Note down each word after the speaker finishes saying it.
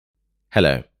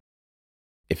Hello.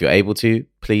 If you're able to,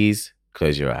 please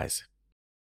close your eyes.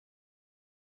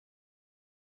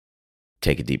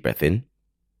 Take a deep breath in.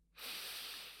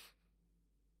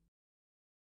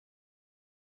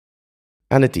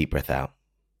 And a deep breath out.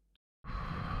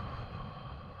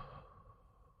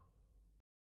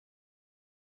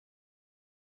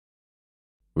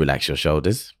 Relax your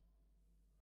shoulders.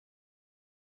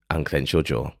 Unclench your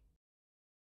jaw.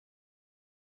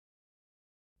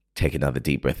 Take another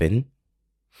deep breath in.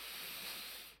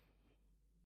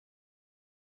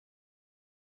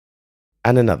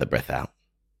 And another breath out.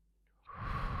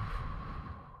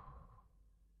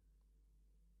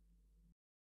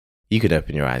 You can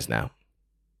open your eyes now.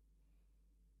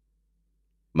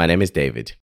 My name is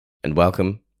David, and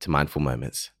welcome to Mindful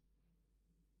Moments.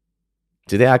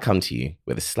 Today I come to you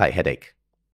with a slight headache.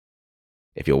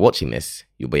 If you're watching this,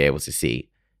 you'll be able to see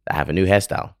that I have a new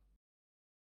hairstyle.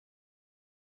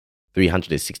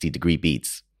 360-degree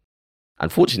beats.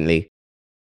 Unfortunately,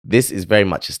 this is very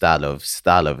much a style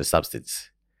over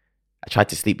substance. I tried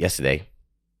to sleep yesterday,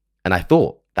 and I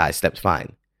thought that I slept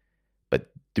fine. But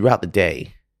throughout the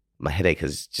day, my headache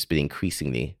has just got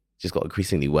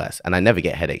increasingly worse. And I never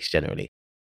get headaches generally.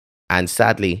 And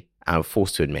sadly, I'm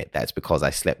forced to admit that it's because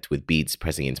I slept with beads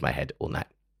pressing into my head all night.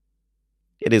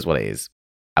 It is what it is.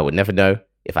 I would never know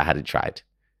if I hadn't tried.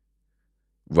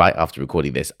 Right after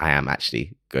recording this, I am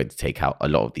actually going to take out a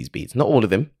lot of these beads. Not all of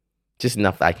them, just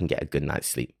enough that I can get a good night's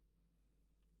sleep.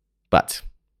 But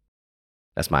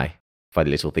that's my funny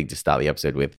little thing to start the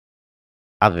episode with.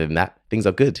 Other than that, things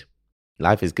are good.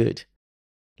 Life is good.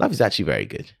 Life is actually very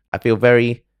good. I feel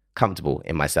very comfortable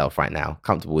in myself right now,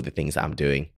 comfortable with the things that I'm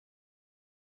doing.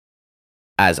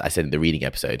 As I said in the reading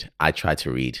episode, I try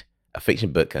to read a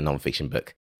fiction book, a non-fiction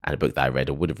book, and a book that I read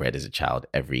or would have read as a child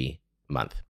every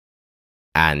month.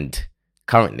 And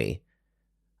currently,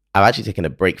 I've actually taken a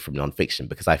break from non-fiction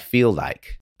because I feel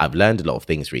like I've learned a lot of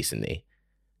things recently.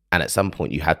 And at some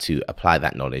point, you have to apply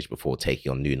that knowledge before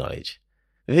taking on new knowledge.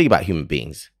 The thing about human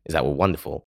beings is that we're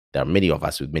wonderful. There are many of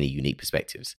us with many unique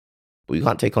perspectives, but we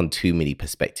can't take on too many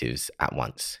perspectives at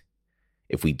once.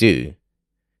 If we do,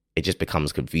 it just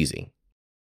becomes confusing.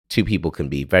 Two people can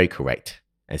be very correct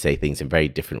and say things in very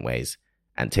different ways,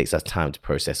 and it takes us time to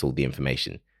process all the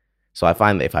information. So I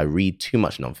find that if I read too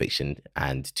much nonfiction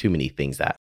and too many things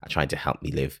that are trying to help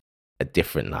me live a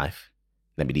different life,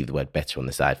 let me leave the word better on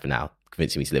the side for now,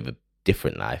 convincing me to live a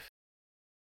different life,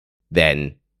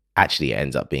 then actually it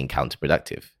ends up being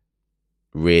counterproductive.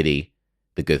 Really,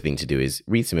 the good thing to do is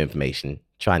read some information,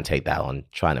 try and take that on,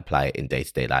 try and apply it in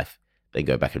day-to-day life, then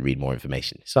go back and read more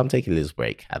information. So I'm taking a little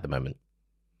break at the moment.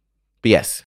 But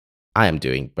yes, I am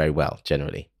doing very well,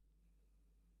 generally.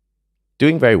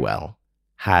 Doing very well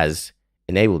has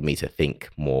enabled me to think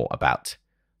more about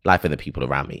life and the people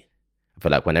around me. I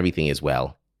feel like when everything is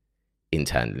well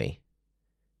internally,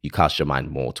 you cast your mind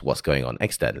more to what's going on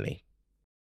externally.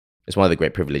 It's one of the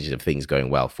great privileges of things going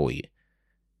well for you.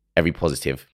 Every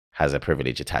positive has a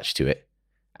privilege attached to it,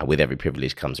 and with every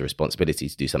privilege comes a responsibility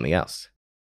to do something else.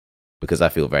 Because I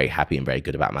feel very happy and very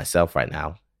good about myself right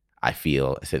now, I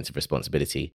feel a sense of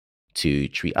responsibility to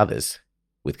treat others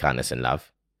with kindness and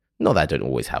love. Not that I don't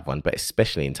always have one, but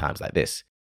especially in times like this,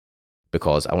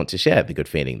 because I want to share the good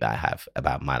feeling that I have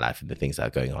about my life and the things that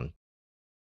are going on.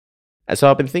 And so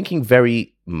I've been thinking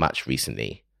very much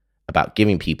recently about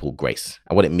giving people grace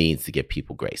and what it means to give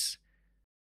people grace.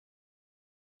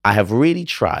 I have really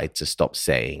tried to stop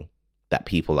saying that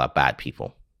people are bad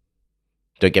people.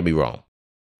 Don't get me wrong.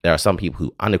 There are some people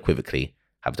who unequivocally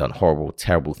have done horrible,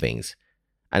 terrible things.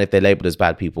 And if they're labeled as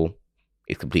bad people,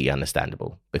 it's completely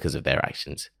understandable because of their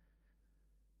actions.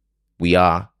 We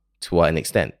are, to an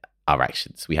extent, our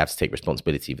actions. We have to take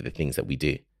responsibility for the things that we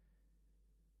do.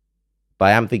 But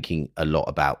I am thinking a lot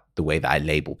about the way that I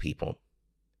label people.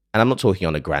 And I'm not talking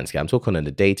on a grand scale. I'm talking on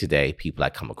a day-to-day people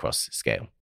I come across scale.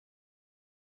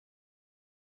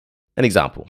 An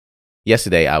example.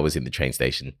 Yesterday, I was in the train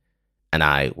station and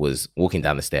I was walking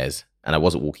down the stairs and I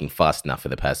wasn't walking fast enough for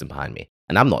the person behind me.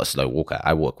 And I'm not a slow walker.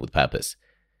 I walk with purpose.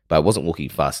 But I wasn't walking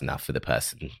fast enough for the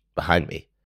person behind me.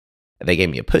 And they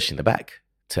gave me a push in the back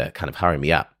to kind of hurry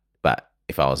me up. But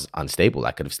if I was unstable,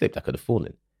 I could have slipped. I could have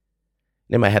fallen.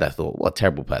 And in my head, I thought, what a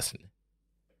terrible person.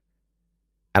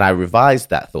 And I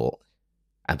revised that thought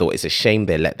and thought it's a shame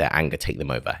they let their anger take them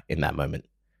over in that moment.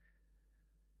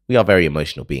 We are very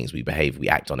emotional beings. We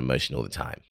act on emotion all the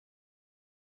time.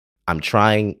 I'm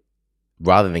trying,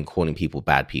 rather than calling people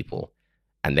bad people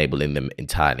and labeling them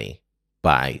entirely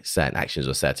by certain actions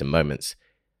or certain moments,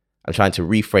 I'm trying to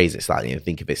rephrase it slightly and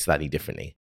think of it slightly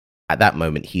differently. At that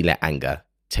moment, he let anger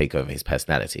take over his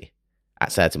personality.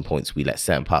 At certain points, we let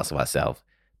certain parts of ourselves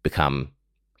become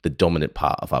the dominant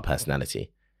part of our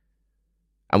personality.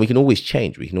 And we can always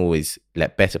change. We can always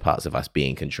let better parts of us be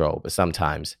in control. But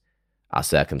sometimes our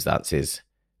circumstances,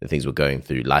 the things we're going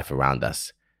through, life around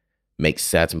us, make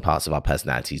certain parts of our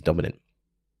personalities dominant.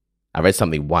 I read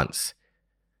something once,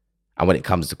 and when it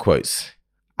comes to quotes,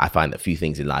 I find that few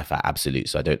things in life are absolute,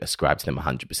 so I don't ascribe to them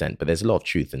 100%, but there's a lot of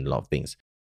truth in a lot of things.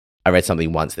 I read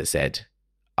something once that said,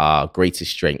 our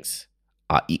greatest strengths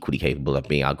are equally capable of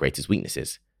being our greatest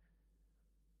weaknesses.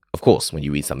 Of course, when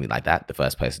you read something like that, the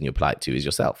first person you apply it to is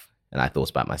yourself. And I thought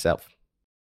about myself.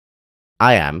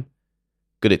 I am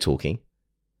good at talking,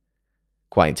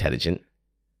 quite intelligent.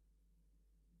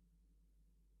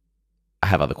 I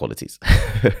have other qualities.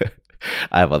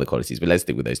 But let's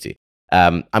stick with those two.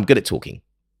 I'm good at talking.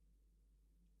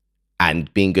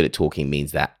 And being good at talking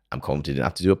means that I'm confident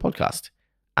enough to do a podcast.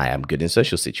 I am good in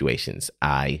social situations.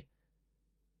 I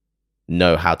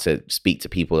know how to speak to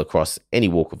people across any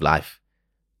walk of life.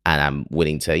 And I'm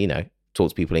willing to, talk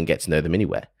to people and get to know them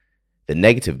anywhere. The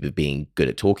negative of being good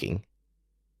at talking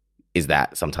is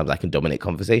that sometimes I can dominate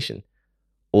conversation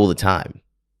all the time.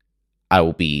 I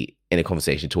will be in a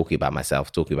conversation talking about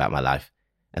myself, talking about my life,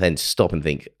 and then stop and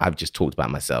think, I've just talked about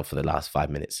myself for the last 5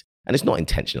 minutes. And it's not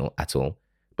intentional at all.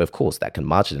 But of course, that can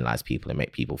marginalize people and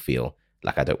make people feel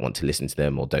like I don't want to listen to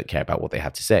them or don't care about what they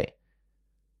have to say.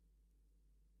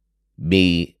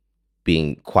 Me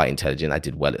being quite intelligent, I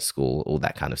did well at school, all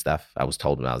that kind of stuff. I was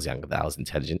told when I was younger that I was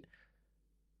intelligent.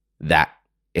 That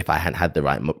if I hadn't had the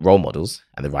right role models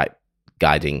and the right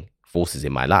guiding forces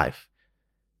in my life,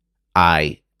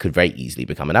 I could very easily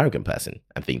become an arrogant person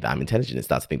and think that I'm intelligent and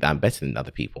start to think that I'm better than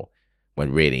other people,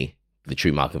 when really the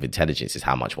true mark of intelligence is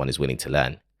how much one is willing to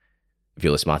learn. If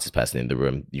you're the smartest person in the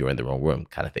room, you're in the wrong room,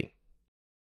 kind of thing.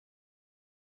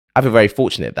 I feel very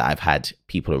fortunate that I've had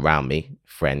people around me,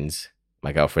 friends,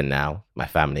 my girlfriend now, my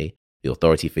family, the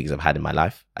authority figures I've had in my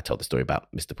life. I told the story about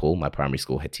Mr. Paul, my primary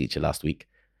school head teacher, last week.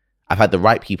 I've had the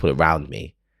right people around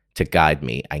me to guide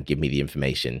me and give me the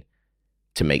information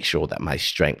to make sure that my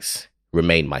strengths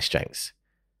remain my strengths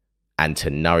and to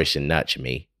nourish and nurture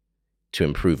me to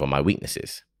improve on my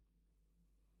weaknesses.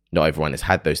 Not everyone has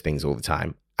had those things all the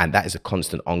time. And that is a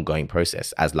constant ongoing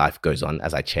process. As life goes on,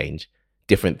 as I change,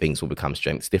 different things will become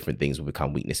strengths, different things will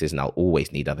become weaknesses, and I'll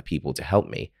always need other people to help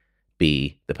me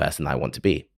be the person I want to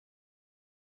be.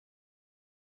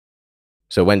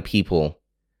 So when people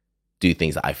do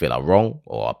things that I feel are wrong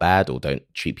or are bad or don't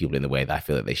treat people in the way that I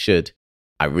feel that they should,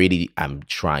 I really am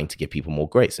trying to give people more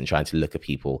grace and trying to look at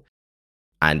people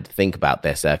and think about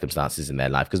their circumstances in their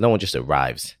life, because no one just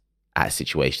arrives at a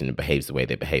situation and behaves the way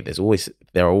they behave.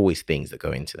 There are always things that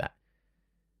go into that.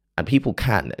 And people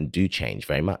can and do change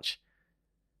very much.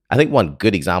 I think one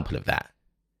good example of that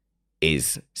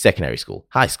is secondary school,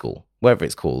 high school, wherever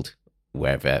it's called,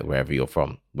 wherever you're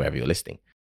from, wherever you're listening.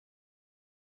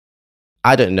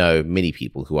 I don't know many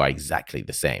people who are exactly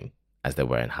the same as they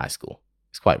were in high school.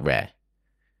 It's quite rare.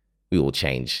 We all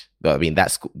change. I mean,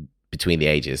 that's between the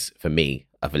ages, for me,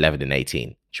 of 11 and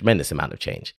 18. Tremendous amount of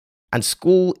change. And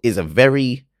school is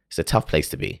it's a tough place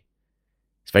to be.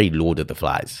 It's very Lord of the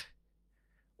Flies.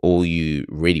 All you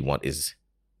really want is,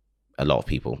 a lot of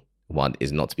people want,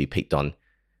 is not to be picked on,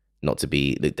 not to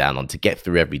be looked down on, to get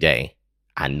through every day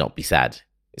and not be sad,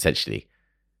 essentially.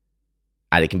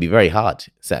 And it can be very hard.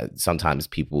 So sometimes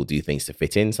people will do things to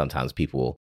fit in. Sometimes people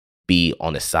will be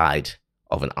on a side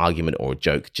of an argument or a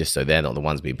joke just so they're not the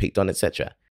ones being picked on,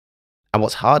 etc. And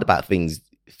what's hard about things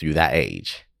through that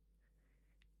age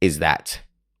is that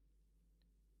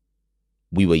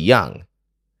we were young,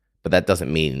 but that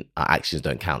doesn't mean our actions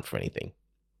don't count for anything.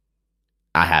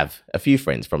 I have a few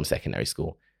friends from secondary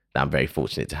school that I'm very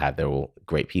fortunate to have. They're all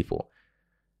great people.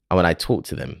 And when I talk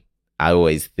to them, I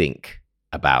always think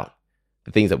about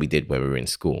the things that we did when we were in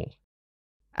school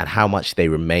and how much they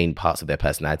remain parts of their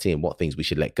personality and what things we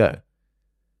should let go.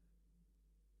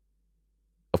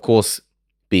 Of course,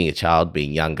 being a child,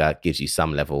 being younger, gives you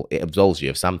some level, it absolves you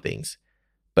of some things,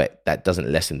 but that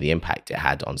doesn't lessen the impact it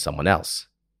had on someone else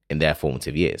in their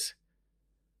formative years.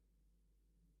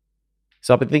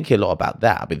 So I've been thinking a lot about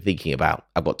that.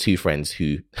 I've got two friends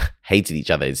who hated each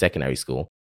other in secondary school,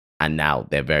 and now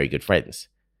they're very good friends.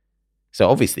 So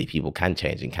obviously people can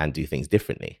change and can do things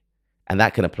differently. And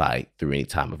that can apply through any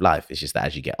time of life. It's just that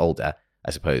as you get older,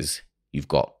 I suppose you've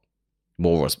got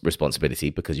more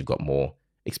responsibility because you've got more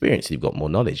experience, you've got more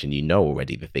knowledge, and you know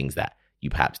already the things that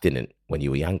you perhaps didn't when you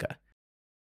were younger.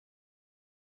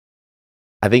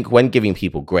 I think when giving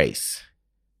people grace,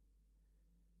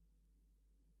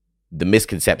 the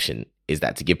misconception is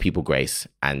that to give people grace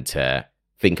and to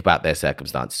think about their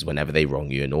circumstances whenever they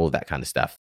wrong you and all that kind of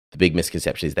stuff, the big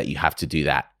misconception is that you have to do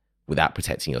that without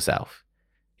protecting yourself.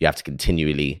 You have to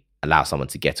continually allow someone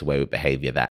to get away with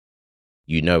behavior that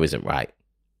you know isn't right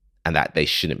and that they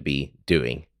shouldn't be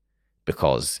doing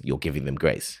because you're giving them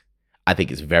grace. I think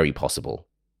it's very possible.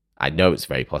 I know it's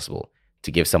very possible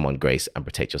to give someone grace and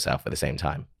protect yourself at the same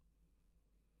time.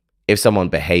 If someone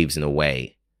behaves in a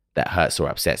way that hurts or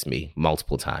upsets me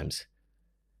multiple times,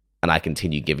 and I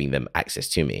continue giving them access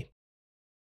to me,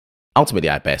 ultimately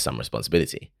I bear some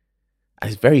responsibility.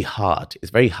 And it's very hard.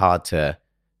 It's very hard to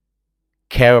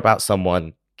care about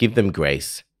someone, give them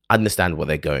grace, understand what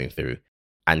they're going through,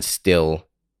 and still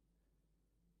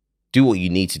do what you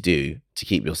need to do to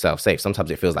keep yourself safe. Sometimes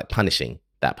it feels like punishing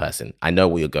that person. I know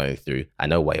what you're going through. I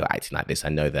know why you're acting like this. I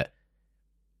know that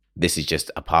this is just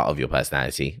a part of your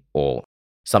personality or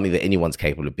something that anyone's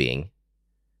capable of being.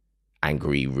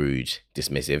 Angry, rude,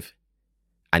 dismissive.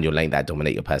 And you're letting that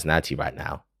dominate your personality right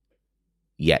now.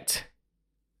 Yet,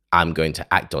 I'm going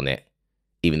to act on it,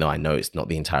 even though I know it's not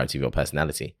the entirety of your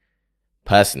personality.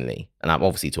 Personally, and I'm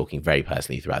obviously talking very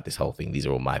personally throughout this whole thing, these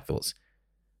are all my thoughts.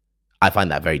 I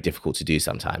find that very difficult to do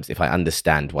sometimes. If I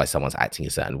understand why someone's acting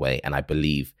a certain way and I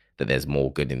believe that there's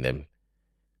more good in them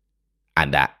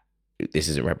and that this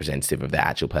isn't representative of their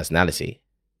actual personality,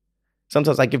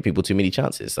 sometimes I give people too many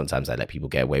chances. Sometimes I let people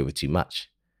get away with too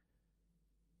much.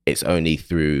 It's only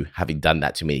through having done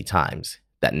that too many times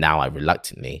that now I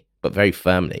reluctantly, but very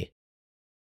firmly,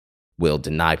 will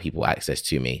deny people access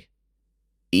to me,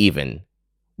 even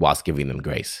whilst giving them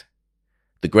grace.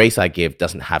 The grace I give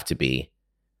doesn't have to be,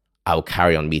 I'll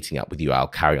carry on meeting up with you, I'll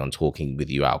carry on talking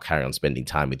with you, I'll carry on spending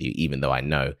time with you, even though I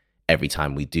know every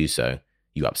time we do so,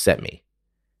 you upset me.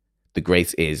 The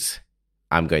grace is,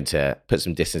 I'm going to put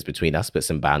some distance between us, put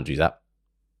some boundaries up.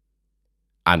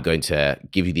 I'm going to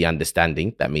give you the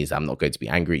understanding. That means I'm not going to be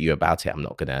angry at you about it. I'm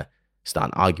not going to start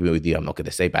an argument with you. I'm not going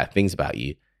to say bad things about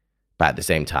you. But at the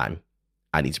same time,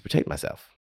 I need to protect myself.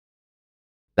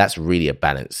 That's really a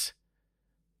balance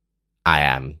I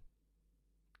am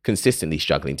consistently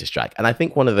struggling to strike. And I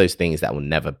think one of those things that will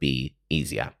never be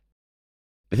easier.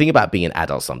 The thing about being an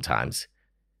adult sometimes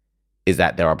is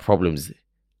that there are problems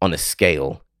on a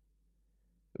scale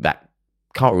that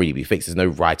can't really be fixed. There's no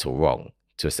right or wrong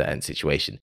to a certain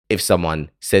situation. If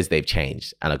someone says they've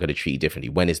changed and are going to treat you differently,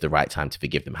 when is the right time to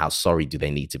forgive them? How sorry do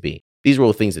they need to be? These are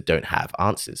all things that don't have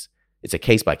answers. It's a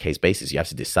case-by-case basis. You have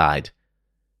to decide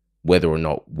whether or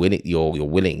not you're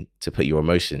willing to put your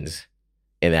emotions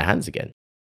in their hands again.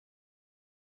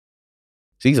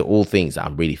 So these are all things that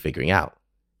I'm really figuring out.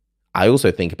 I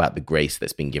also think about the grace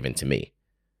that's been given to me.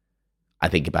 I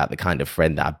think about the kind of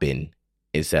friend that I've been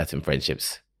in certain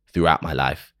friendships throughout my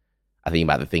life. I think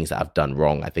about the things that I've done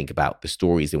wrong. I think about the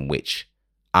stories in which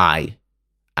I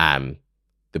am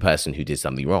the person who did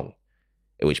something wrong,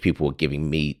 in which people were giving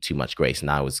me too much grace and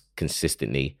I was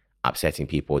consistently upsetting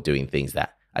people or doing things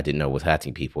that I didn't know was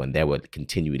hurting people, and they were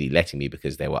continually letting me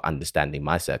because they were understanding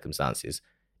my circumstances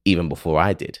even before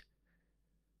I did.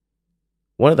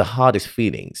 One of the hardest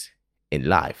feelings in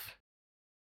life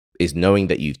is knowing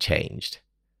that you've changed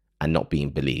and not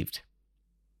being believed.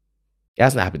 It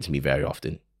hasn't happened to me very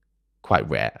often, quite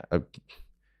rare.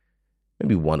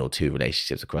 Maybe one or two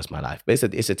relationships across my life, but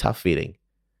it's a tough feeling.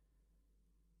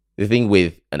 The thing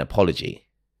with an apology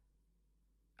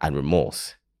and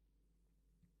remorse,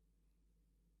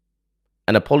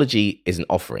 an apology is an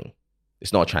offering.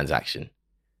 It's not a transaction.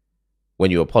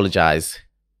 When you apologize,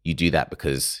 you do that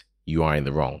because you are in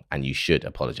the wrong and you should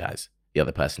apologize. The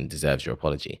other person deserves your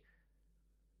apology.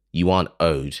 You aren't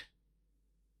owed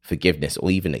forgiveness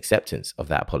or even acceptance of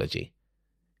that apology.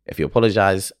 If you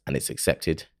apologize and it's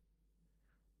accepted,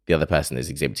 the other person has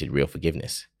exhibited real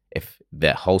forgiveness. If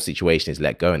their whole situation is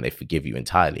let go and they forgive you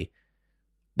entirely,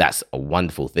 that's a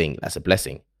wonderful thing. That's a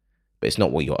blessing. But it's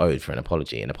not what you're owed for an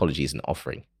apology. An apology is an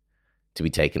offering to be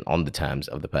taken on the terms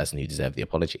of the person who deserved the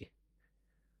apology.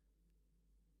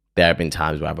 There have been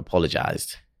times where I've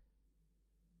apologized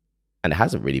and it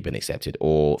hasn't really been accepted,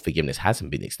 or forgiveness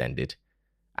hasn't been extended.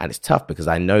 And it's tough because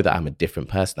I know that I'm a different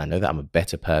person. I know that I'm a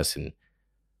better person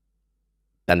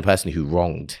than the person who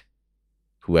wronged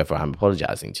whoever I'm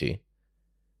apologizing to.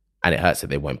 And it hurts that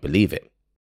they won't believe it.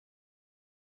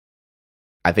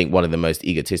 I think one of the most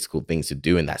egotistical things to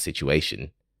do in that situation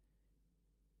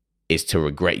is to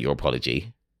regret your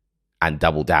apology and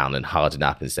double down and harden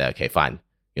up and say, okay, fine,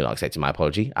 you're not accepting my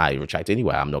apology. I retract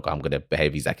anyway. I'm going to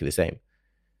behave exactly the same.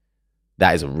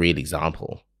 That is a real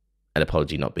example, an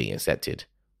apology not being accepted,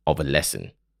 of a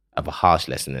lesson, of a harsh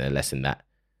lesson, and a lesson that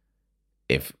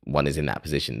if one is in that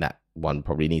position, that one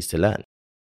probably needs to learn.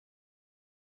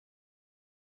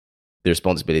 The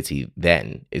responsibility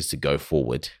then is to go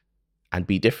forward and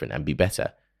be different and be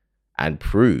better and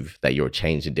prove that you're a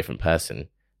changed and different person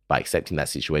by accepting that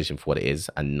situation for what it is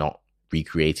and not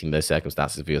recreating those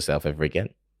circumstances for yourself ever again.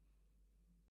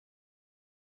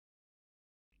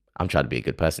 I'm trying to be a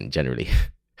good person generally,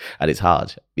 and it's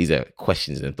hard. These are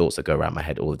questions and thoughts that go around my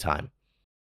head all the time.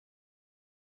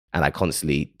 And I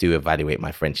constantly do evaluate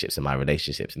my friendships and my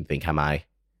relationships and think, am I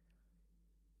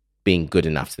being good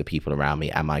enough to the people around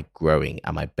me? Am I growing?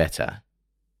 Am I better?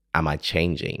 Am I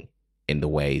changing in the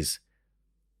ways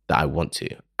that I want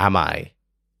to? Am I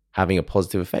having a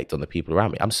positive effect on the people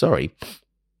around me? I'm sorry.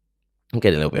 I'm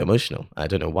getting a little bit emotional. I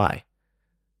don't know why.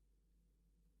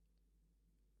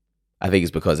 I think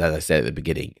it's because, as I said at the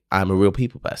beginning, I'm a real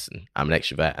people person. I'm an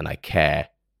extrovert and I care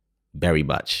very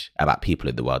much about people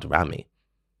in the world around me.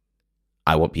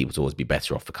 I want people to always be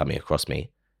better off for coming across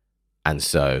me. And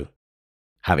so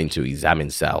having to examine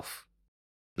self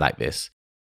like this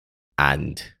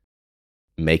and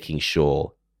making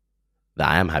sure that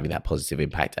I am having that positive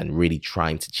impact and really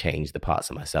trying to change the parts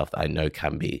of myself that I know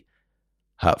can be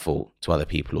hurtful to other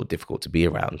people or difficult to be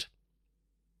around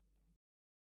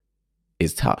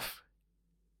is tough.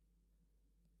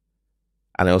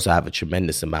 And I also have a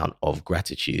tremendous amount of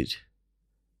gratitude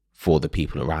for the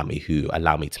people around me who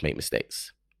allow me to make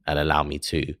mistakes and allow me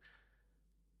to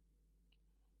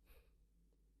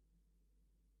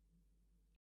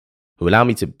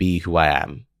be who I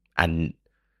am and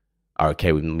are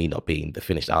okay with me not being the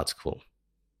finished article.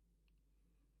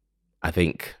 I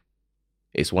think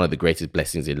it's one of the greatest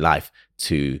blessings in life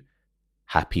to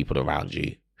have people around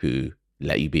you who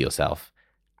let you be yourself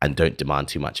and don't demand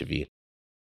too much of you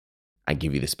and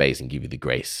give you the space and give you the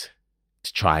grace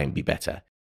to try and be better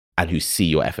and who see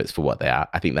your efforts for what they are.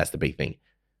 I think that's the big thing.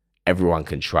 Everyone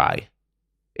can try.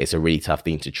 It's a really tough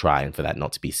thing to try and for that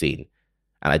not to be seen.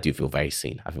 And I do feel very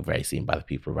seen. I feel very seen by the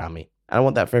people around me. And I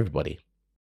want that for everybody.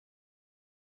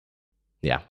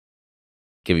 Yeah.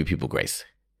 Giving people grace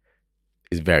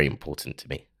is very important to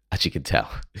me, as you can tell.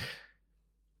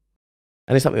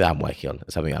 And it's something that I'm working on.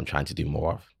 It's something I'm trying to do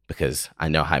more of because I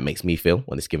know how it makes me feel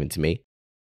when it's given to me.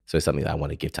 So it's something that I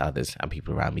want to give to others and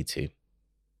people around me too.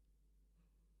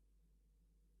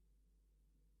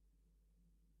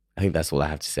 I think that's all I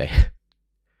have to say.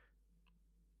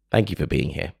 Thank you for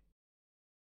being here.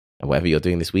 And whatever you're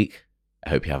doing this week, I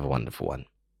hope you have a wonderful one.